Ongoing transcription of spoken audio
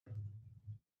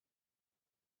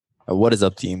What is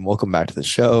up, team? Welcome back to the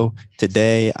show.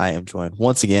 Today, I am joined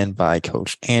once again by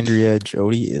Coach Andrea.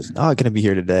 Jody is not going to be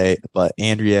here today, but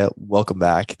Andrea, welcome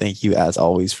back. Thank you, as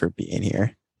always, for being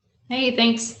here. Hey,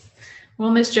 thanks.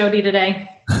 We'll miss Jody today.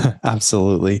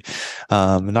 Absolutely.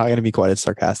 Not going to be quite as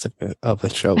sarcastic of a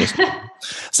show as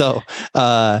so.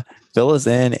 Fill us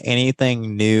in.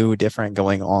 Anything new, different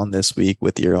going on this week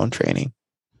with your own training?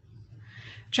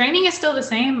 Training is still the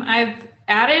same. I've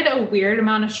added a weird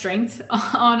amount of strength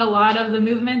on a lot of the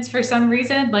movements for some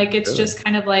reason. Like it's Really? just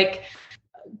kind of like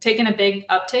taking a big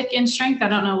uptick in strength. I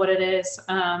don't know what it is.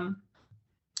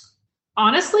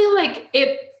 Honestly, like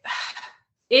it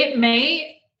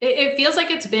feels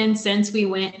like it's been since we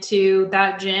went to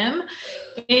that gym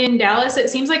in Dallas. It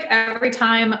seems like every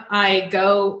time I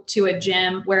go to a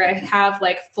gym where I have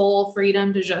like full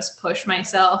freedom to just push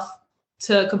myself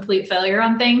to complete failure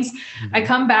on things, I Mhm.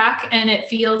 come back and it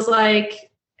feels like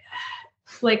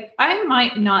I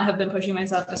might not have been pushing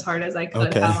myself as hard as I could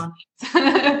Okay. have on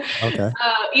these. Okay.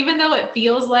 Even though it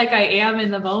feels like I am in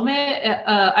the moment,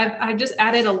 I've just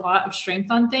added a lot of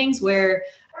strength on things where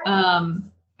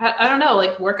I don't know,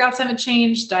 like workouts haven't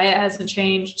changed, diet hasn't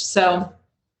changed. So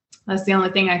that's the only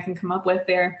thing I can come up with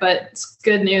there. But it's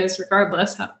good news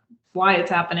regardless why it's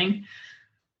happening.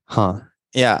 Huh.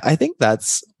 Yeah, I think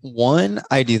that's one.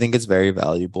 I do think it's very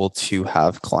valuable to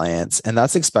have clients. And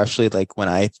that's especially like when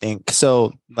I think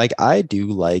so, like, I do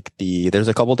like there's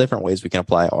a couple different ways we can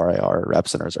apply RIR,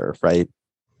 reps and reserve, right?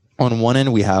 On one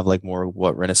end, we have like more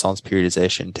what Renaissance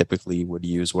periodization typically would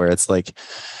use, where it's like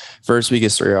first week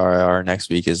is 3 RIR, next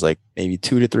week is like maybe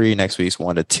 2 to 3, next week's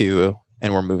 1 to 2,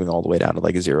 and we're moving all the way down to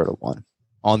like 0 to 1.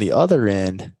 On the other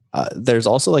end, there's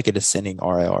also like a descending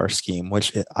RIR scheme,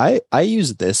 which I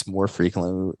use this more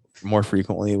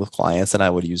frequently with clients than I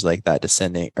would use like that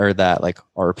descending or that like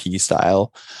RP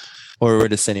style, or we're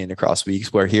descending across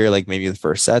weeks. Where here, like maybe the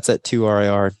first set's at 2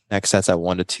 RIR, next set's at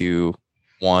 1 to 2,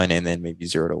 1, and then maybe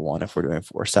 0 to 1 if we're doing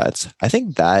 4 sets. I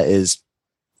think that is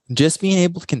just being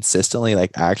able to consistently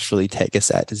like actually take a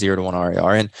set to 0 to 1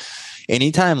 RIR. And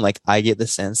anytime like I get the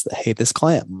sense that, hey, this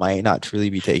client might not truly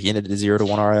be taking it to 0 to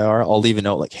 1 RIR, I'll leave a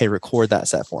note like, hey, record that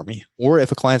set for me. Or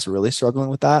if a client's really struggling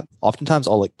with that, oftentimes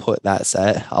I'll like put that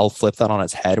set, I'll flip that on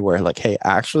its head where like, hey,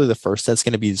 actually the first set's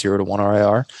going to be 0 to 1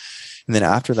 RIR. And then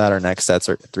after that, our next sets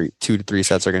are 2 to 3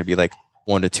 sets are going to be like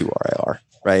 1 to 2 RIR.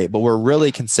 Right. But we're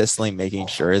really consistently making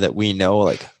sure that we know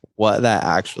like what that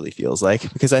actually feels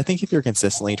like. Because I think if you're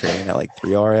consistently training at like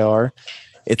 3 RIR,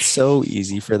 it's so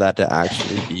easy for that to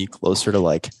actually be closer to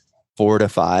like 4 to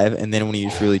 5. And then when you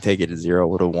truly take it to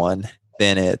 0 to 1,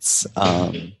 then it's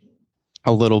like,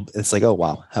 oh,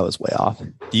 wow, that was way off.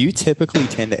 Do you typically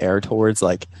tend to err towards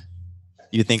like,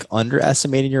 you think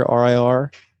underestimating your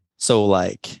RIR? So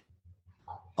like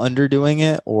underdoing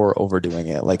it or overdoing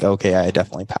it? Like, okay, I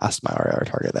definitely passed my RIR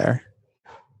target there.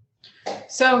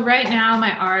 So right now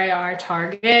my RIR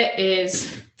target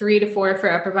is 3 to 4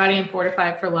 for upper body and 4 to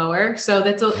 5 for lower. So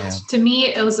Yeah. to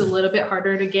me, it was a little bit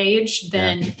harder to gauge Yeah.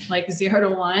 than like 0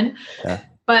 to 1. Yeah.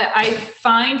 But I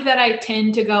find that I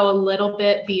tend to go a little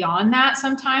bit beyond that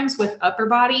sometimes with upper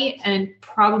body and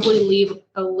probably leave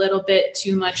a little bit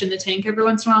too much in the tank every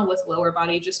once in a while with lower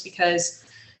body just because,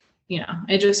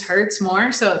 it just hurts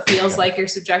more. So it feels Yeah. like you're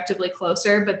subjectively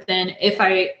closer. But then if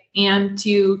I am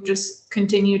to just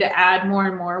continue to add more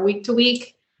and more week to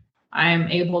week, I'm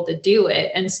able to do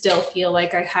it and still feel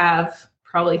like I have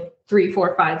probably 3,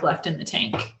 4, 5 left in the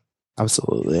tank.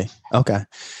 Absolutely. Okay.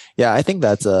 Yeah, I think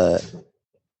that's a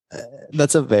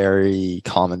very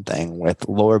common thing with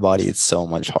lower body. It's so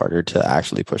much harder to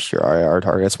actually push your RIR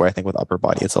targets, where I think with upper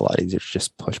body, it's a lot easier to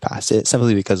just push past it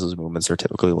simply because those movements are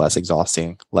typically less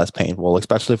exhausting, less painful,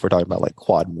 especially if we're talking about like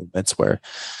quad movements where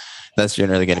that's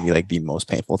generally going to be like the most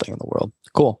painful thing in the world.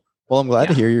 Cool. Well, I'm glad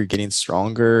to Yeah. hear you're getting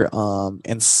stronger,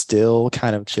 and still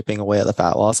kind of chipping away at the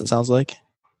fat loss, it sounds like.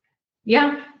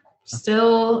 Yeah.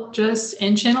 Still just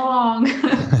inching along.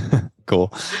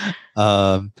 Cool.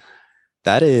 Um,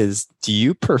 do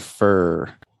you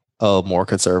prefer a more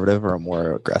conservative or a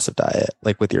more aggressive diet,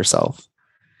 like with yourself?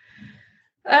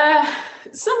 uh,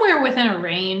 Somewhere within a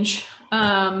range.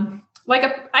 I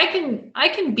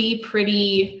can be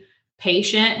pretty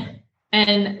patient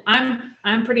and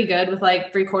I'm pretty good with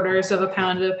like 3/4 of a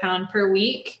pound to a pound per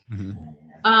week. Mhm.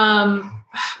 Um,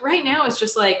 right now it's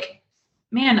just like,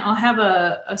 man, I'll have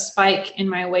a spike in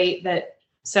my weight that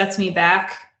sets me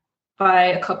back by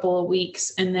a couple of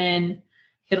weeks. And then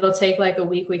it'll take like a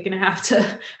week and a half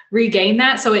to regain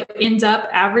that. So it ends up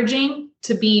averaging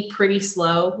to be pretty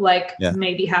slow, like Yeah.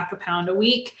 maybe half a pound a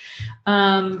week.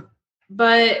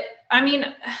 But I mean,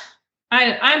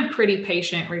 I'm pretty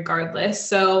patient regardless.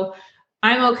 So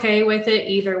I'm okay with it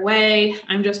either way.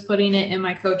 I'm just putting it in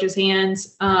my coach's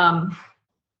hands.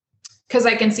 Because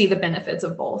I can see the benefits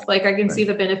of both. Like I can see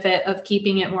the benefit of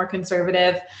keeping it more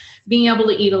conservative, being able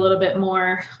to eat a little bit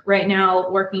more right now,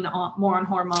 working on more on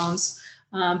hormones.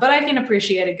 But I can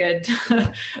appreciate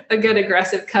a good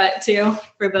aggressive cut too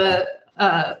for the,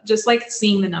 just like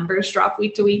seeing the numbers drop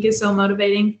week to week is so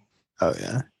motivating. Oh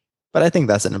yeah. But I think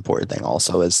that's an important thing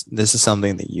also is this is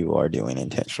something that you are doing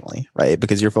intentionally, right?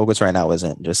 Because your focus right now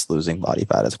isn't just losing body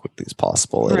fat as quickly as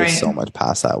possible. It is so much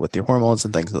past that with your hormones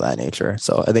and things of that nature.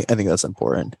 So I think that's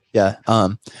important. Yeah.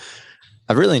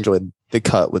 I've really enjoyed the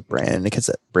cut with Brandon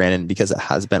because it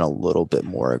has been a little bit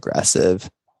more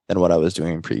aggressive than what I was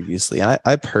doing previously. And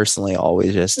I personally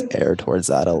always just err towards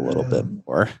that a little bit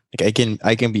more. Like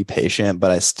I can be patient,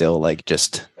 but I still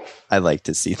I like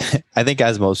to see that. I think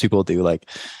as most people do, like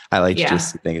I like to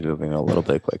just see things moving a little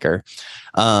bit quicker.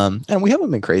 And we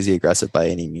haven't been crazy aggressive by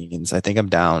any means. I think I'm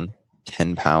down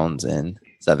 10 pounds in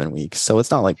 7 weeks. So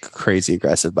it's not like crazy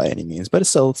aggressive by any means, but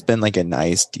it's been like a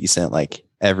nice, decent, like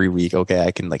every week. Okay.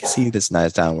 I can like see this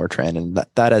nice downward trend. And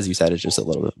that, as you said, is just a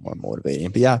little bit more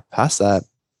motivating, but yeah, past that,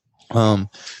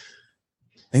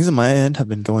 things on my end have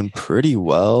been going pretty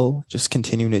well. Just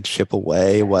continuing to chip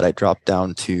away. What I dropped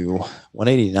down to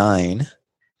 189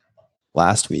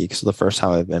 last week. So the first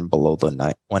time I've been below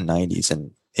the 190s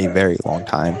in a very long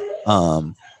time.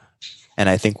 And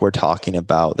I think we're talking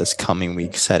about this coming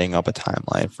week setting up a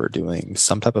timeline for doing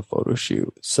some type of photo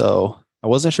shoot. So I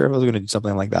wasn't sure if I was going to do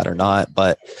something like that or not,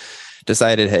 but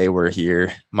decided, hey, we're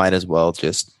here. Might as well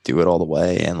just do it all the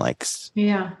way and like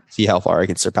see how far I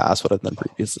can surpass what I've done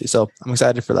previously. So I'm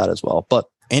excited for that as well. But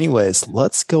anyways,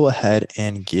 let's go ahead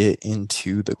and get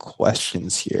into the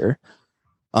questions here.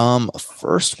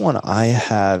 First one I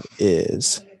have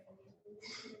is,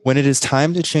 when it is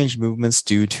time to change movements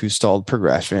due to stalled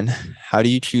progression, how do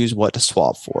you choose what to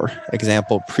swap for?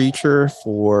 Example, preacher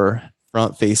for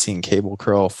front facing cable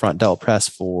curl, front delt press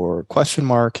for question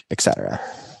mark, etc.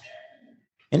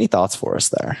 Any thoughts for us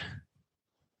there?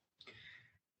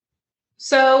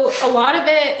 So a lot of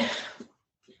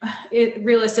it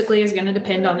realistically is going to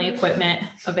depend on the equipment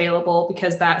available,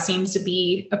 because that seems to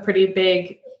be a pretty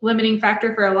big limiting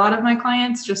factor for a lot of my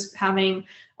clients, just having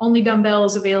only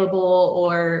dumbbells available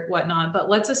or whatnot. But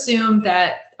let's assume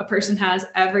that a person has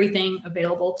everything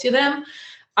available to them.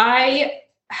 I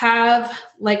have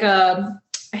like a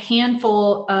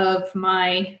handful of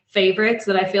my favorites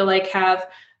that I feel like have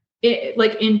it,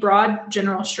 like in broad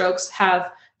general strokes,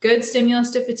 have good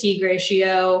stimulus to fatigue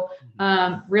ratio,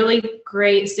 really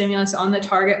great stimulus on the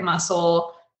target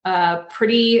muscle,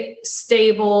 pretty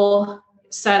stable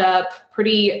setup,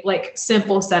 pretty like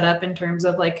simple setup in terms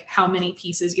of like how many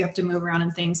pieces you have to move around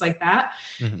and things like that.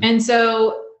 Mm-hmm. And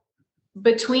so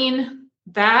between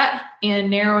that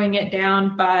and narrowing it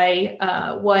down by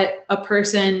what a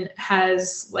person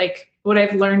has, like what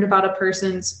I've learned about a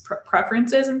person's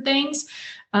preferences and things,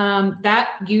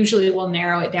 that usually will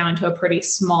narrow it down to a pretty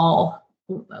small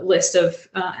list of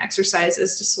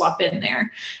exercises to swap in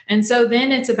there. And so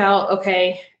then it's about,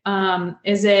 okay,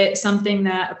 is it something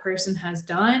that a person has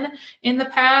done in the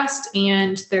past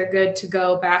and they're good to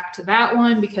go back to that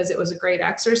one because it was a great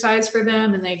exercise for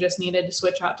them and they just needed to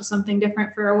switch out to something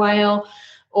different for a while?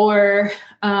 Or,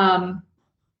 what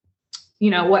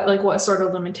sort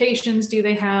of limitations do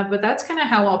they have? But that's kind of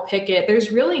how I'll pick it.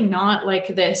 There's really not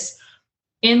like this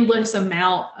endless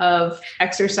amount of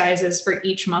exercises for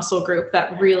each muscle group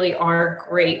that really are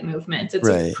great movements. It's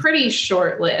a pretty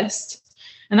short list.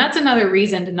 And that's another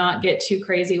reason to not get too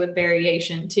crazy with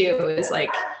variation too, is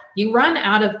like you run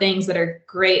out of things that are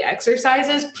great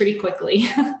exercises pretty quickly.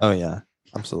 Oh yeah,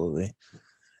 absolutely.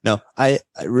 No, I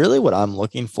really, what I'm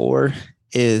looking for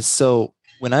is, so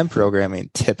when I'm programming,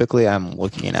 typically I'm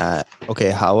looking at, okay,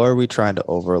 how are we trying to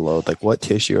overload? Like what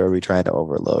tissue are we trying to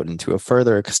overload? And to a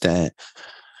further extent,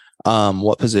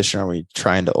 what position are we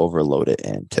trying to overload it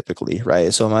in typically,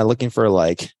 right? So am I looking for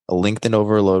like a lengthened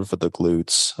overload for the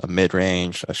glutes, a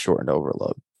mid-range, a shortened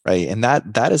overload, right? And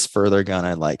that is further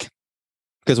gonna like,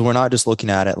 because we're not just looking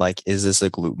at it like, is this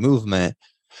a glute movement?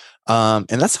 And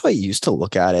that's how I used to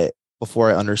look at it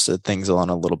before I understood things on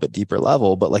a little bit deeper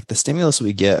level. But like the stimulus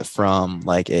we get from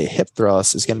like a hip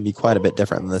thrust is going to be quite a bit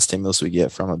different than the stimulus we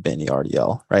get from a bendy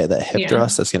RDL, right? That hip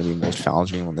thrust, that's going to be most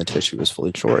challenging when the tissue is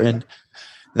fully shortened.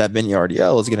 That bendy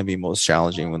RDL is going to be most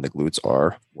challenging when the glutes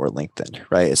are more lengthened,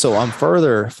 right? So I'm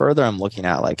further I'm looking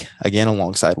at like, again,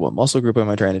 alongside what muscle group am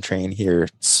I trying to train here,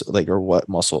 like, or what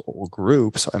muscle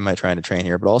groups am I trying to train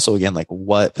here, but also again, like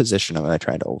what position am I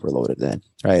trying to overload it in,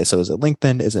 right? So is it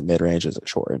lengthened? Is it mid-range? Is it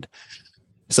shortened?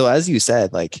 So as you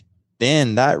said, like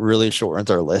then that really shortens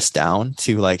our list down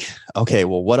to like, okay,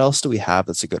 well, what else do we have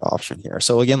that's a good option here?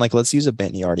 So again, like let's use a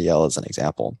Bentley RDL as an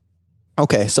example.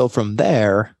 Okay, so from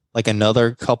there, like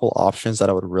another couple options that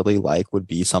I would really like would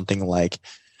be something like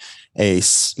a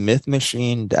Smith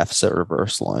machine deficit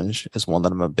reverse lunge is one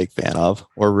that I'm a big fan of,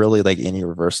 or really like any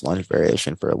reverse lunge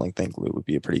variation for a lengthened glute would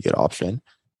be a pretty good option.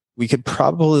 We could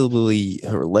probably,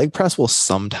 or leg press will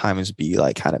sometimes be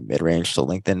like kind of mid-range to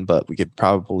lengthen, but we could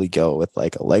probably go with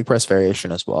like a leg press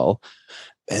variation as well.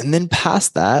 And then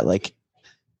past that, like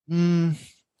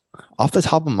off the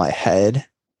top of my head,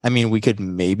 I mean, we could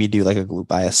maybe do like a glute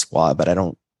bias squat, but I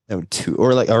don't know too,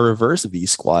 or like a reverse V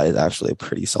squat is actually a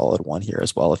pretty solid one here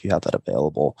as well if you have that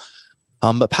available.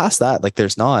 But past that, like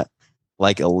there's not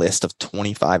like a list of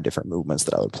 25 different movements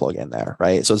that I would plug in there,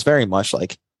 right? So it's very much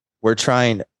like we're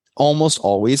trying almost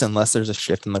always, unless there's a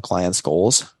shift in the client's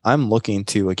goals, I'm looking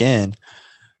to again,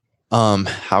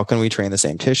 how can we train the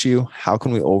same tissue? How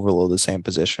can we overload the same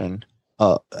position?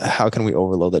 How can we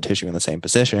overload the tissue in the same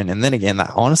position? And then again,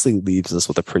 that honestly leaves us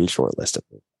with a pretty short list of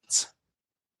movements.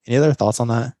 Any other thoughts on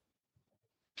that?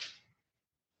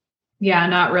 Yeah,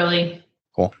 not really.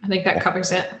 Cool. I think that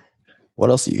covers it. What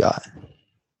else do you got?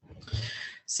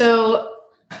 So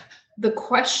the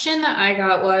question that I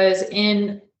got was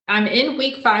I'm in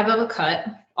week 5 of a cut.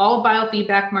 All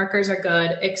biofeedback markers are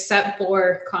good except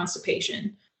for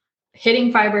constipation,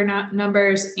 hitting fiber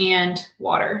numbers, and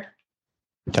water.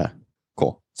 Okay,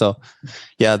 cool. So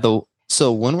yeah,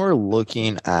 so when we're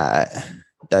looking at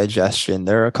digestion,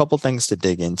 there are a couple things to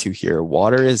dig into here.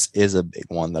 Water is a big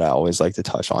one that I always like to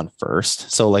touch on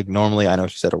first. So like normally I know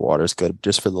she said water is good,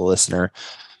 just for the listener,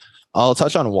 I'll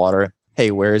touch on water.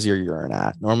 Hey, where is your urine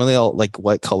at? Normally I'll like,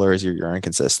 what color is your urine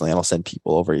consistently? And I'll send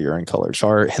people over a urine color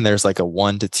chart. And there's like a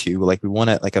 1 to 2, like we want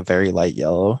it like a very light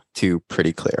yellow to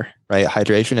pretty clear, right?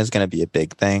 Hydration is going to be a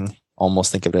big thing.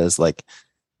 Almost think of it as like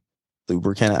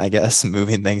lubricant, I guess,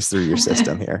 moving things through your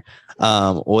system here.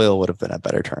 Oil would have been a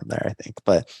better term there, I think.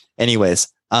 But anyways,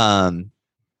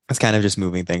 it's kind of just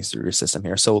moving things through your system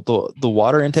here. So the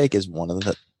water intake is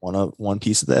one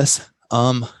piece of this.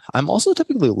 I'm also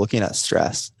typically looking at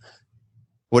stress.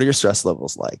 What are your stress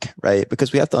levels like, right?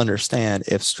 Because we have to understand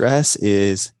if stress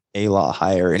is a lot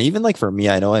higher, and even like for me,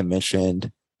 I know I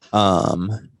mentioned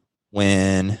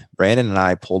when Brandon and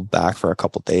I pulled back for a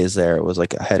couple days there, it was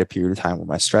like I had a period of time where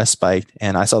my stress spiked,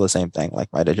 and I saw the same thing.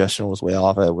 Like my digestion was way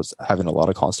off. I was having a lot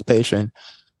of constipation.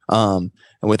 And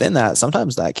within that,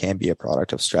 sometimes that can be a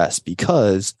product of stress,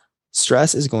 because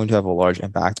stress is going to have a large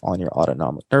impact on your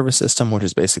autonomic nervous system, which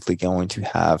is basically going to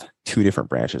have 2 different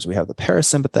branches. We have the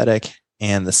parasympathetic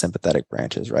and the sympathetic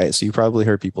branches, right? So you probably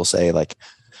heard people say like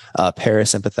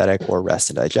parasympathetic or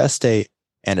rest and digest state,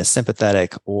 and a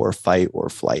sympathetic or fight or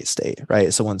flight state,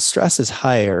 right? So when stress is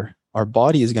higher, our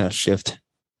body is going to shift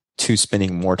to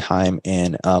spending more time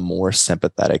in a more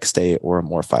sympathetic state or a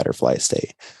more fight or flight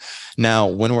state. Now,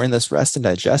 when we're in this rest and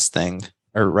digest thing,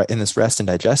 or in this rest and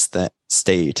digest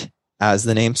state, as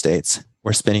the name states,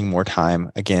 we're spending more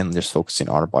time, again, just focusing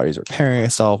on our bodies repairing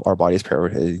itself, our bodies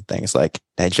prioritizing things like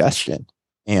digestion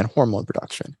and hormone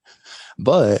production.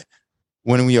 But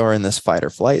when we are in this fight or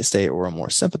flight state or a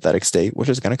more sympathetic state, which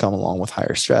is going to come along with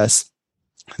higher stress,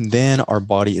 then our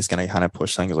body is going to kind of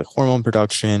push things like hormone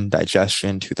production,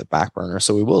 digestion to the back burner.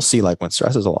 So we will see, like when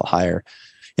stress is a lot higher,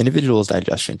 individuals'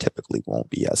 digestion typically won't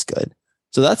be as good.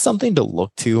 So that's something to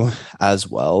look to as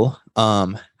well.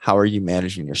 How are you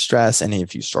managing your stress? And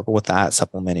if you struggle with that,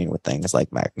 supplementing with things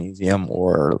like magnesium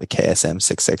or the KSM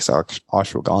 66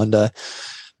 ashwagandha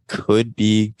could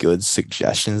be good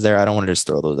suggestions there. I don't want to just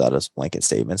throw those out as blanket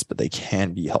statements, but they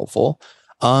can be helpful.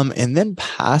 And then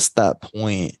past that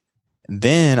point,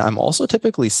 then I'm also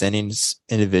typically sending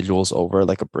individuals over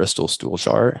like a Bristol stool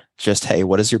chart. Just, hey,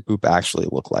 what does your poop actually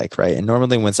look like, right? And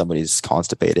normally when somebody's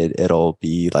constipated, it'll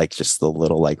be like just the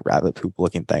little like rabbit poop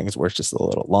looking things where it's just the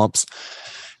little lumps.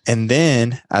 And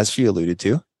then, as she alluded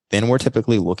to, then we're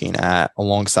typically looking at,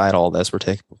 alongside all this, we're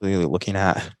typically looking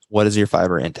at what is your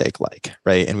fiber intake like,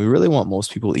 right? And we really want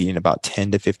most people eating about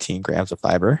 10 to 15 grams of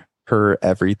fiber per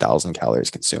every 1,000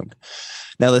 calories consumed.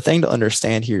 Now, the thing to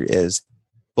understand here is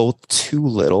both too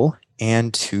little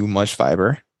and too much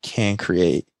fiber can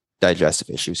create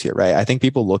digestive issues here, right? I think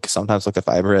people sometimes look at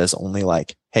fiber as only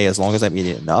like, hey, as long as I'm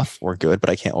eating enough, we're good, but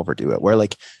I can't overdo it. Where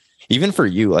like, even for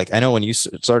you, like I know when you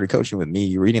started coaching with me,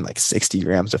 you were eating like 60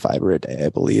 grams of fiber a day, I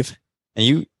believe. And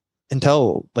you,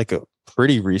 until like a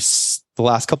pretty the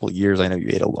last couple of years, I know you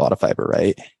ate a lot of fiber,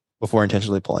 right? Before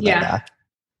intentionally pulling that back.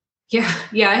 Yeah.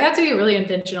 I have to be really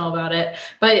intentional about it,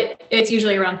 but it's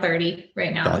usually around 30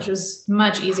 right now, which is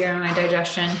much easier on my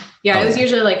digestion. Yeah, it was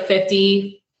usually like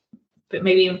 50 but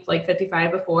maybe like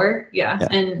 55 before. Yeah.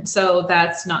 And so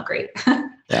that's not great.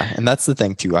 Yeah. And that's the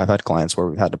thing too. I've had clients where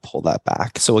we've had to pull that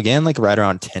back. So again, like right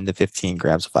around 10 to 15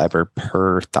 grams of fiber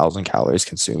per 1,000 calories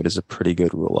consumed is a pretty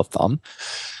good rule of thumb.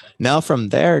 Now from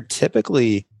there,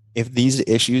 typically, if these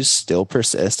issues still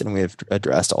persist and we have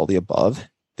addressed all the above,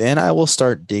 then I will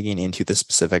start digging into the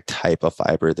specific type of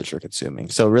fiber that you're consuming.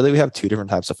 So really we have two different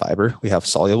types of fiber. We have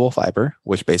soluble fiber,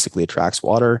 which basically attracts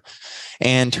water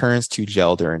and turns to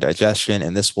gel during digestion.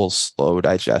 And this will slow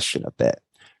digestion a bit,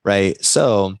 right?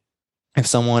 So if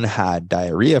someone had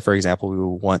diarrhea, for example, we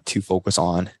would want to focus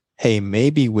on, hey,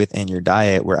 maybe within your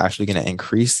diet, we're actually going to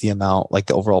increase the amount, like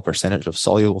the overall percentage of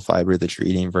soluble fiber that you're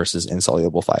eating versus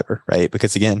insoluble fiber, right?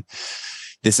 Because again,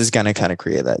 this is going to kind of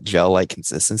create that gel-like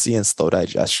consistency and slow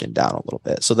digestion down a little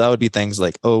bit. So that would be things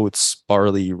like oats,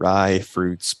 barley, rye,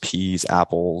 fruits, peas,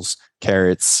 apples,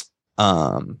 carrots,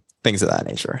 things of that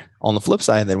nature. On the flip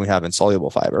side, then we have insoluble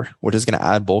fiber, which is going to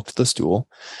add bulk to the stool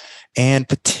and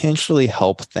potentially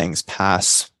help things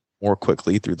pass more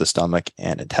quickly through the stomach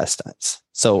and intestines.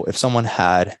 So if someone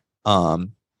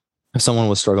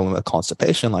was struggling with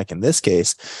constipation, like in this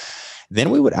case, then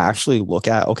we would actually look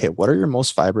at, okay, what are your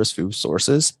most fibrous food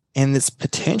sources? And it's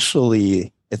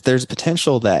potentially, if there's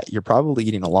potential that you're probably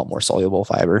eating a lot more soluble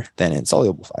fiber than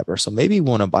insoluble fiber. So maybe you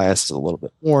want to bias a little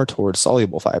bit more towards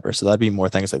soluble fiber. So that'd be more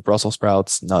things like Brussels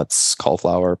sprouts, nuts,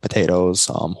 cauliflower, potatoes,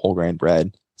 whole grain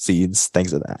bread, seeds,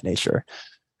 things of that nature.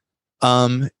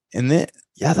 And then,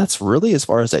 yeah, that's really, as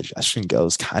far as digestion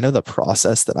goes, kind of the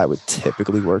process that I would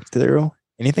typically work through.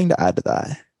 Anything to add to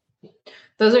that?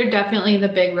 Those are definitely the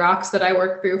big rocks that I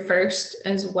work through first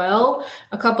as well.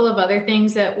 A couple of other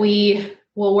things that we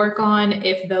will work on,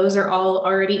 if those are all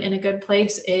already in a good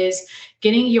place, is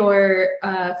getting your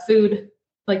food,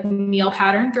 like meal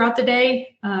pattern throughout the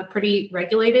day, pretty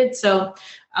regulated. So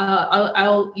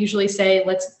I'll usually say,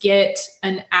 let's get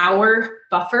an hour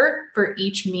buffer for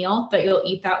each meal that you'll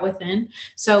eat that within.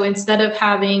 So instead of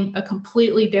having a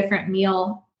completely different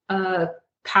meal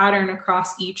pattern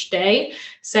across each day,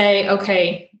 say,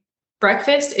 okay,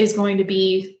 breakfast is going to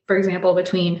be, for example,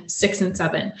 between 6 and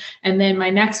 7. And then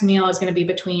my next meal is going to be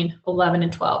between 11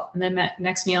 and 12. And then that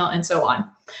next meal, and so on.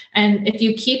 And if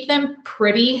you keep them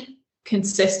pretty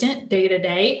consistent day to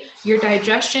day, your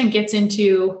digestion gets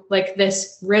into like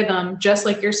this rhythm, just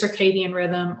like your circadian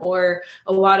rhythm or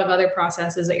a lot of other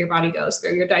processes that your body goes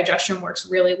through. Your digestion works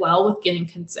really well with getting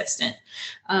consistent.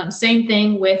 Same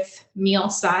thing with meal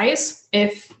size.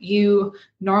 If you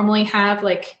normally have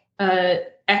like a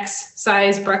X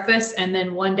size breakfast and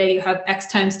then one day you have X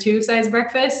times 2 size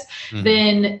breakfast,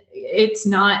 then it's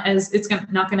not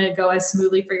going to go as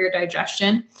smoothly for your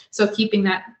digestion. So keeping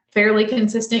that fairly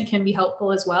consistent can be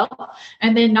helpful as well.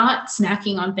 And then not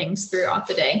snacking on things throughout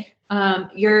the day.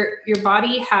 Your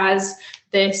body has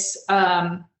this,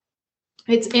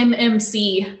 it's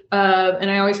MMC,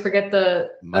 and I always forget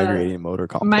the migrating motor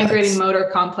complex. Migrating motor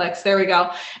complex. There we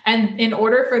go. And in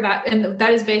order for that, and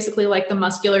that is basically like the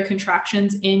muscular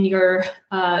contractions in your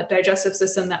digestive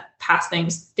system that pass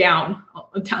things down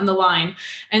the line.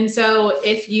 And so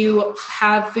if you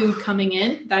have food coming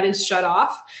in, that is shut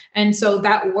off. And so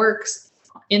that works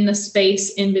in the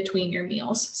space in between your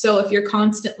meals. So if you're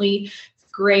constantly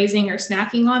grazing or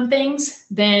snacking on things,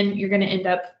 then you're going to end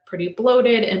up pretty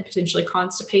bloated and potentially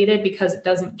constipated because it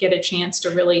doesn't get a chance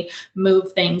to really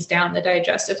move things down the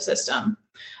digestive system.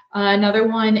 Another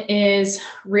one is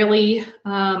really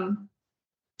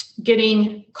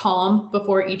getting calm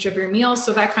before each of your meals.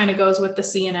 So that kind of goes with the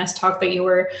CNS talk that you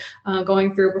were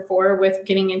going through before with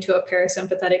getting into a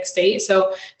parasympathetic state.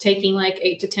 So taking like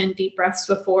 8 to 10 deep breaths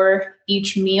before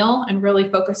each meal and really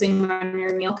focusing on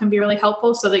your meal can be really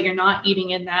helpful so that you're not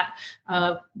eating in that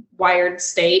wired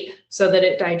state so that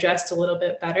it digests a little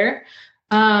bit better.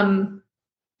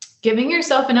 Giving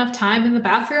yourself enough time in the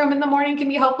bathroom in the morning can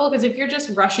be helpful because if you're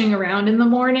just rushing around in the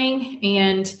morning,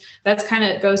 and that's kind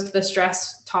of goes to the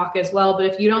stress talk as well. But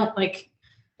if you don't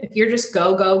if you're just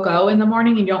go in the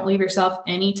morning and you don't leave yourself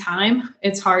any time,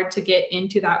 it's hard to get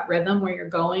into that rhythm where you're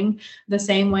going the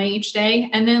same way each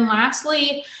day. And then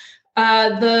lastly,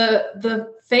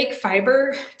 the fake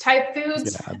fiber type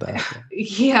foods.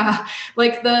 Yeah.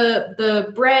 Like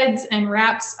the breads and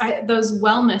wraps, those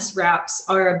wellness wraps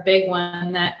are a big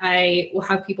one that I will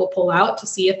have people pull out to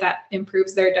see if that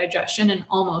improves their digestion. And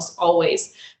almost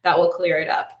always that will clear it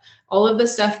up. All of the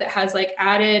stuff that has like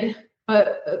added,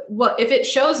 if it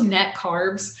shows net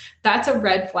carbs, that's a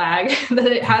red flag that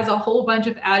it has a whole bunch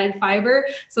of added fiber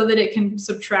so that it can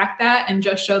subtract that and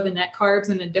just show the net carbs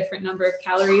and a different number of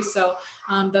calories. So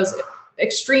those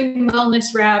extreme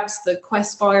wellness wraps, the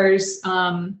Quest bars,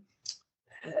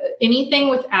 anything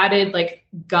with added like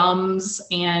gums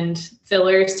and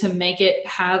fillers to make it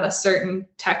have a certain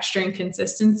texture and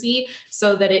consistency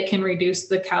so that it can reduce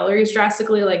the calories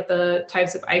drastically, like the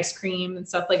types of ice cream and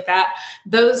stuff like that.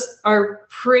 Those are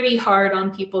pretty hard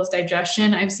on people's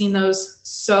digestion. I've seen those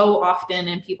so often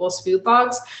in people's food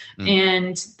logs,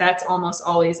 and that's almost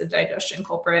always a digestion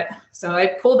culprit. So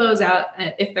I pull those out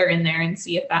if they're in there and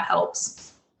see if that helps.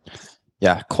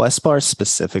 Yeah, Quest bars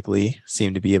specifically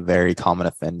seem to be a very common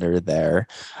offender there.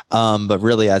 But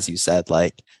really, as you said,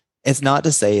 like, it's not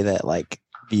to say that like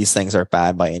these things are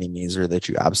bad by any means or that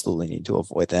you absolutely need to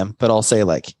avoid them. But I'll say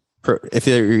like if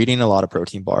you're eating a lot of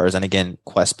protein bars, and again,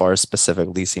 Quest bars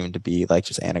specifically seem to be like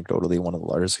just anecdotally one of the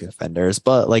largest offenders.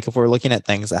 But like if we're looking at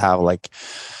things that have like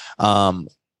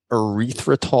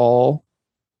erythritol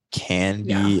can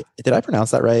be, did I pronounce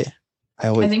that right?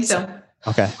 I think so.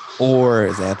 Okay. Or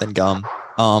xanthan gum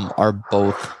are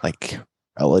both like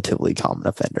relatively common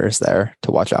offenders there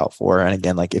to watch out for. And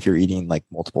again, like if you're eating like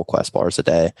multiple Quest bars a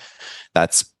day,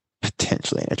 that's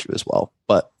potentially an issue as well.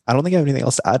 But I don't think I have anything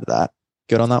else to add to that.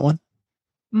 Good on that one?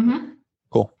 Mm-hmm.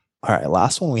 Cool. All right.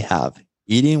 Last one we have: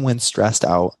 eating when stressed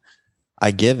out.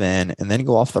 I give in and then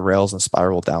go off the rails and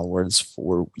spiral downwards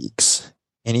for weeks.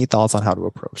 Any thoughts on how to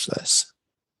approach this?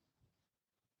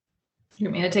 You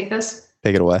want me to take this?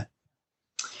 Take it away.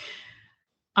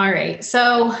 All right.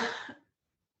 So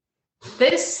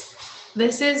this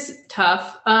is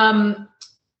tough.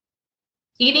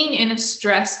 Eating in a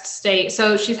stressed state.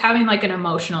 So she's having like an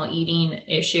emotional eating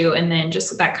issue, and then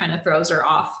just that kind of throws her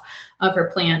off of her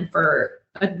plan for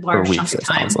a large chunk of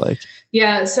time. Like.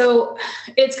 Yeah. So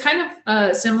it's kind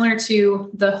of similar to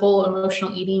the whole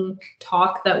emotional eating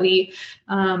talk that we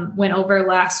went over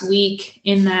last week,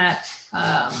 in that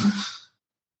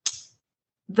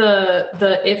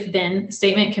the if then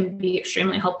statement can be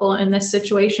extremely helpful in this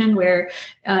situation, where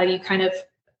you kind of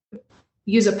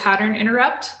use a pattern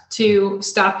interrupt to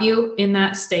stop you in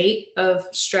that state of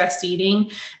stressed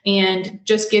eating, and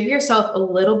just give yourself a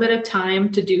little bit of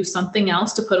time to do something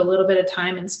else, to put a little bit of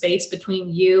time and space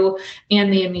between you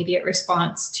and the immediate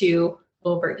response to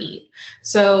overeat.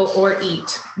 So, or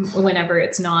eat whenever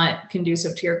it's not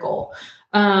conducive to your goal.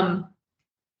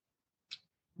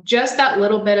 Just that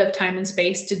little bit of time and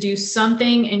space to do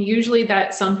something. And usually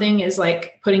that something is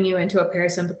like putting you into a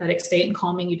parasympathetic state and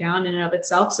calming you down in and of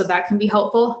itself. So that can be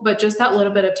helpful, but just that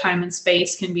little bit of time and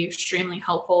space can be extremely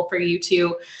helpful for you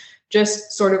to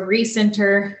just sort of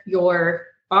recenter your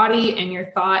body and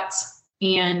your thoughts.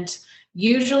 And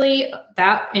usually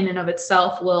that in and of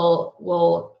itself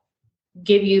will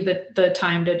give you the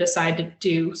time to decide to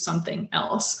do something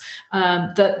else.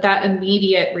 That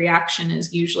immediate reaction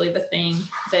is usually the thing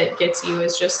that gets you,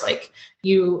 is just like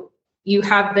you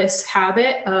have this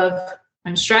habit of,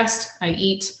 I'm stressed, I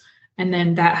eat, and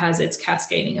then that has its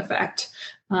cascading effect.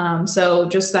 So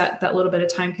just that little bit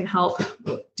of time can help.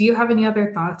 Do you have any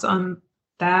other thoughts on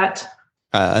that?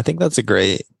 I think that's a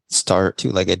great start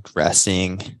to like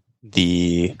addressing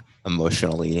the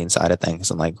emotional eating side of things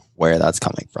and like where that's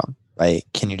coming from. Right?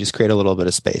 Can you just create a little bit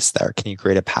of space there? Can you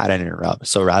create a pattern interrupt?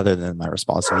 So rather than my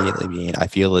response immediately being, I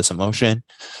feel this emotion,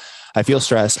 I feel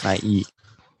stressed, and I eat,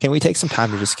 can we take some time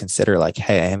to just consider like,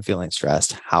 hey, I am feeling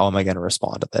stressed. How am I going to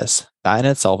respond to this? That in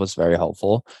itself is very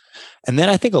helpful. And then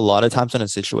I think a lot of times in a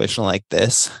situation like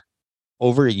this,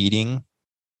 overeating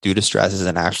due to stress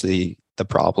isn't actually the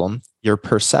problem. Your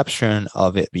perception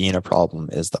of it being a problem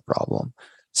is the problem.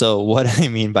 So what I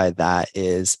mean by that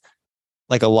is,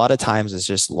 like, a lot of times it's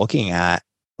just looking at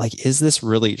like, is this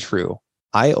really true?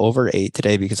 I overate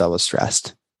today because I was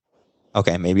stressed.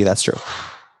 Okay, maybe that's true.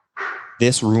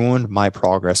 This ruined my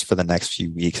progress for the next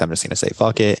few weeks. I'm just going to say,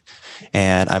 fuck it.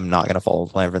 And I'm not going to follow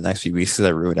the plan for the next few weeks because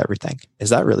I ruined everything. Is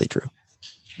that really true?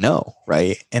 No,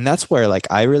 right? And that's where like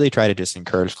I really try to just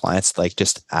encourage clients to like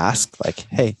just ask like,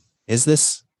 hey, is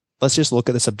this, let's just look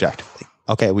at this objectively.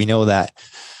 Okay, we know that,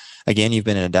 again, you've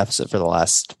been in a deficit for the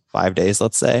last 5 days,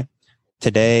 let's say.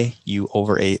 Today, you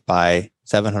overate by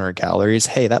 700 calories.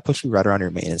 Hey, that puts you right around your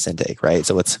maintenance intake, right?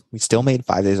 So we still made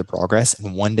 5 days of progress,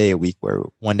 and one day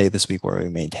this week where we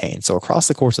maintain. So across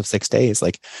the course of 6 days,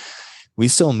 like, we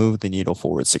still moved the needle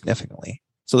forward significantly.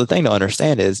 So the thing to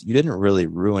understand is you didn't really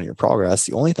ruin your progress.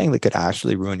 The only thing that could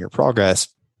actually ruin your progress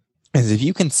is if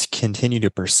you can continue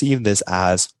to perceive this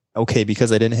as, okay,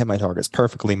 because I didn't hit my targets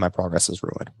perfectly, my progress is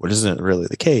ruined, which isn't really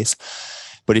the case.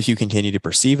 But if you continue to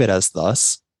perceive it as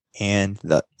thus, and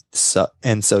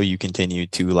so you continue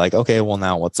to like, okay, well,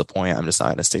 now what's the point? I'm just not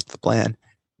going to stick to the plan.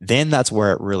 Then that's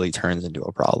where it really turns into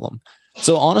a problem.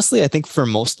 So honestly, I think for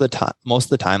most of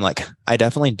the time, like I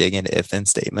definitely dig into if then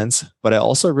statements, but I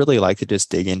also really like to just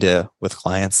dig into with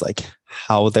clients, like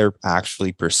how they're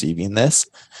actually perceiving this.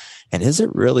 And is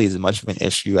it really as much of an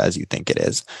issue as you think it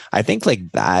is? I think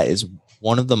like that is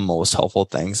one of the most helpful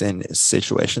things in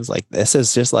situations like this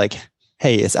is just like,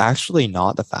 hey, it's actually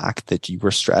not the fact that you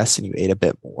were stressed and you ate a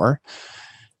bit more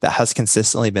that has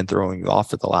consistently been throwing you off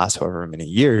for the last however many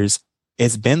years.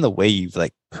 It's been the way you've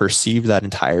like perceived that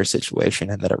entire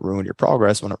situation and that it ruined your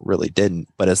progress when it really didn't.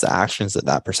 But it's the actions that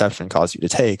that perception caused you to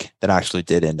take that actually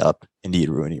did end up indeed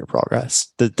ruining your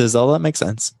progress. Does all that make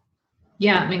sense?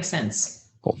 Yeah, it makes sense.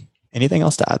 Cool. Anything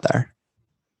else to add there?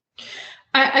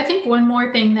 I think one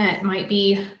more thing that might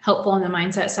be helpful on the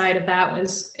mindset side of that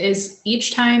is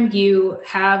each time you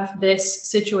have this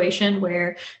situation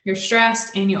where you're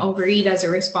stressed and you overeat as a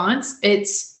response,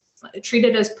 it's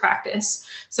treated as practice.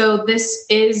 So this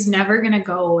is never going to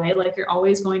go away. Like you're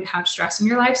always going to have stress in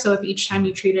your life. So if each time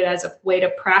you treat it as a way to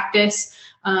practice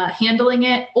handling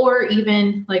it, or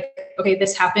even like, okay,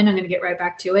 this happened, I'm going to get right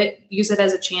back to it. Use it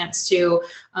as a chance to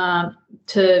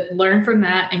learn from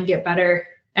that and get better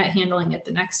at handling it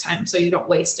the next time so you don't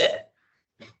waste it.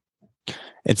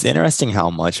 It's interesting how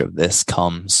much of this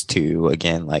comes to,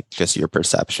 again, like just your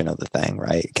perception of the thing,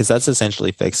 right? Because that's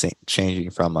essentially changing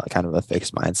from a kind of a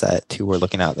fixed mindset to we're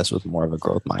looking at this with more of a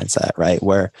growth mindset, right?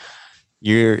 Where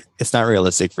it's not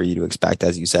realistic for you to expect,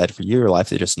 as you said, for your life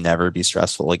to just never be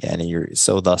stressful again. And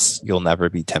thus you'll never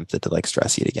be tempted to like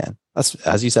stress eat again. That's,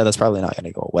 as you said, that's probably not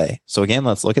going to go away. So again,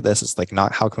 let's look at this. It's like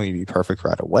not how can we be perfect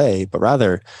right away, but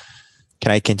rather, can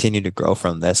I continue to grow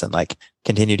from this and like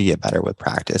continue to get better with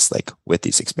practice, like with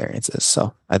these experiences?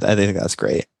 So I think that's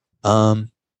great. You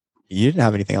didn't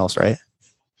have anything else, right?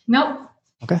 Nope.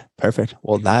 Okay, perfect.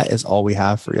 Well, that is all we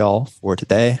have for y'all for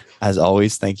today. As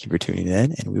always, thank you for tuning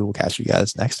in, and we will catch you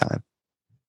guys next time.